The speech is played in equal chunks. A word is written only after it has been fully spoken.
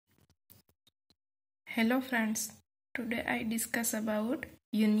Hello friends, today I discuss about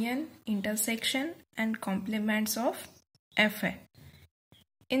union, intersection and complements of FA.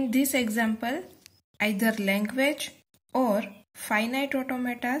 In this example, either language or finite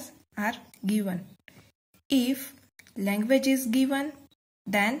automatas are given. If language is given,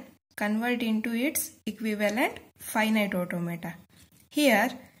 then convert into its equivalent finite automata.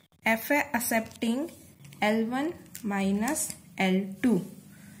 Here, FA accepting L1 minus L2.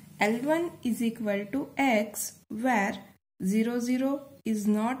 L1 is equal to x where 0, 0 is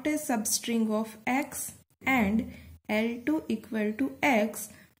not a substring of x and L2 equal to x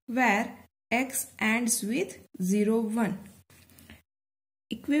where x ends with 0, 1.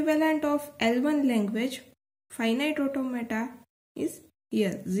 Equivalent of L1 language finite automata is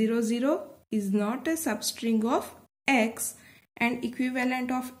here 0, 0 is not a substring of x and equivalent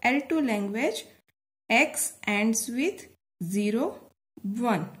of L2 language x ends with 0,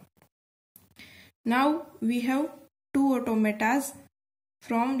 1. Now we have two automatas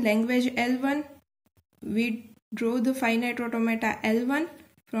from language L1. We draw the finite automata L1.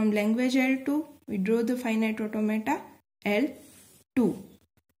 From language L2, we draw the finite automata L2.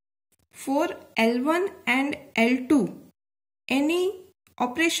 For L1 and L2, any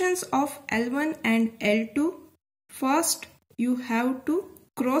operations of L1 and L2, first you have to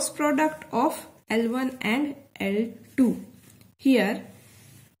cross product of L1 and L2. Here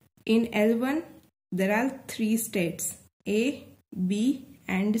in L1, there are three states A, B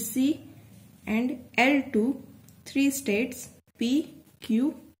and C, and L2 three states P,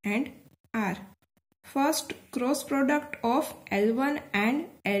 Q and R. First cross product of L1 and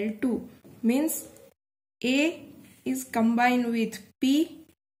L2 means A is combined with P,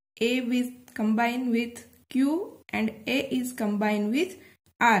 A is combined with Q and A is combined with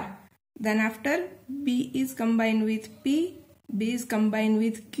R. Then after B is combined with P, B is combined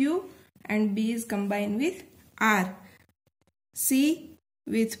with Q and B is combined with R. C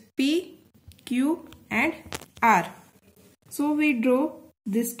with P, Q and R. So we draw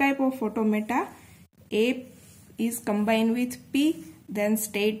this type of automata. A is combined with P, then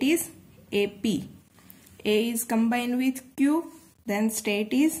state is AP. A is combined with Q, then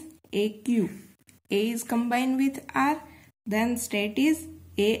state is AQ. A is combined with R, then state is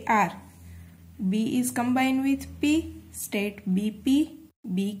AR. B is combined with P, state BP,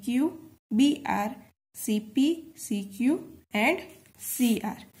 BQ, BR, CP, CQ and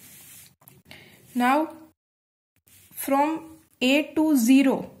CR. Now from A to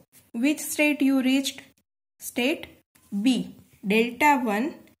 0, which state you reached? State B. Delta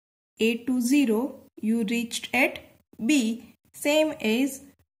 1, A to 0, you reached at B. Same as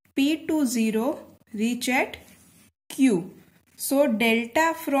P to 0, reach at Q. So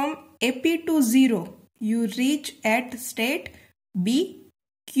delta from AP to 0, you reach at state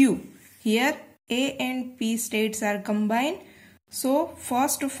BQ. Here A and P states are combined. So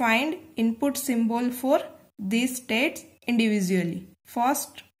first find input symbol for these states individually.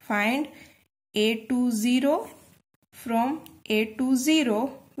 First find A to 0. From A to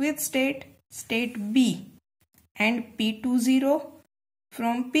 0 with state B and P to 0.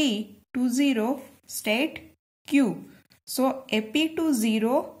 From P to 0 state Q. So AP to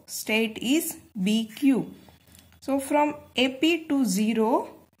 0 state is BQ. So from AP to 0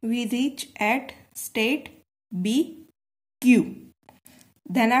 we reach at state BQ.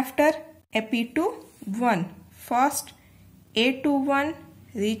 Then after AP to 1, first A to 1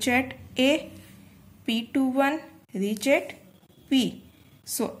 reach at A, P to 1 reach at P.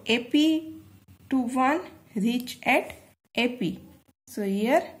 So AP to 1 reach at AP. So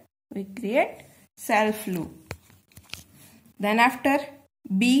here we create self loop. Then after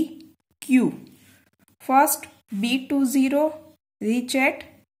BQ, first B to 0 reach at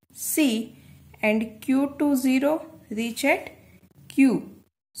C and Q to 0 reach at Q.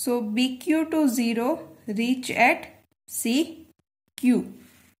 So BQ to 0 reach at CQ.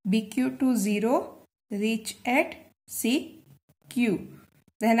 BQ to 0 reach at CQ.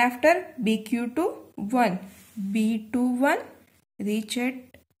 Then after BQ to 1, B to 1 reach at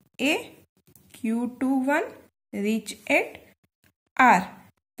A, Q to 1 reach at R.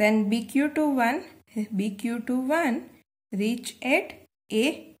 Then BQ to 1 reach at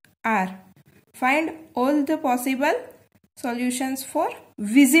AR. Find all the possible solutions for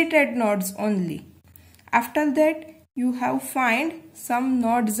visited nodes only. After that you have find some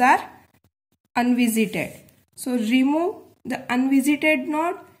nodes are unvisited. So remove the unvisited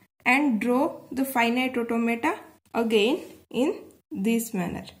node and draw the finite automata again in this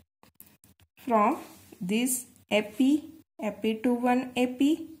manner. From this AP to 1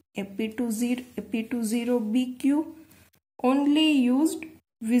 AP to 0 BQ only used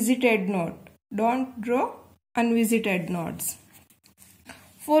visited node. Don't draw unvisited nodes.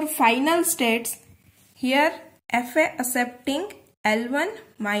 For final states, here Fa accepting L1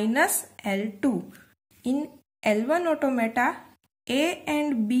 minus L2. In L1 automata, A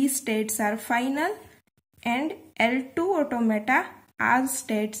and B states are final and L2 automata, R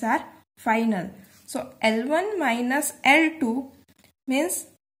states are final. So L1 minus L2 means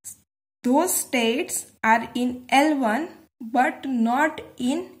those states are in L1 but not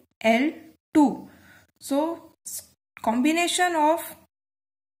in L2. So combination of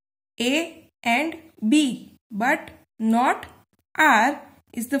A and B but not R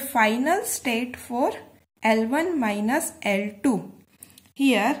is the final state for L1 minus L2.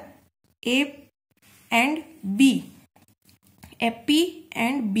 Here A and B, AP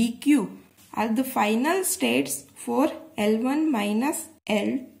and BQ are the final states for L1 minus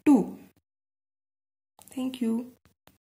L2. Thank you.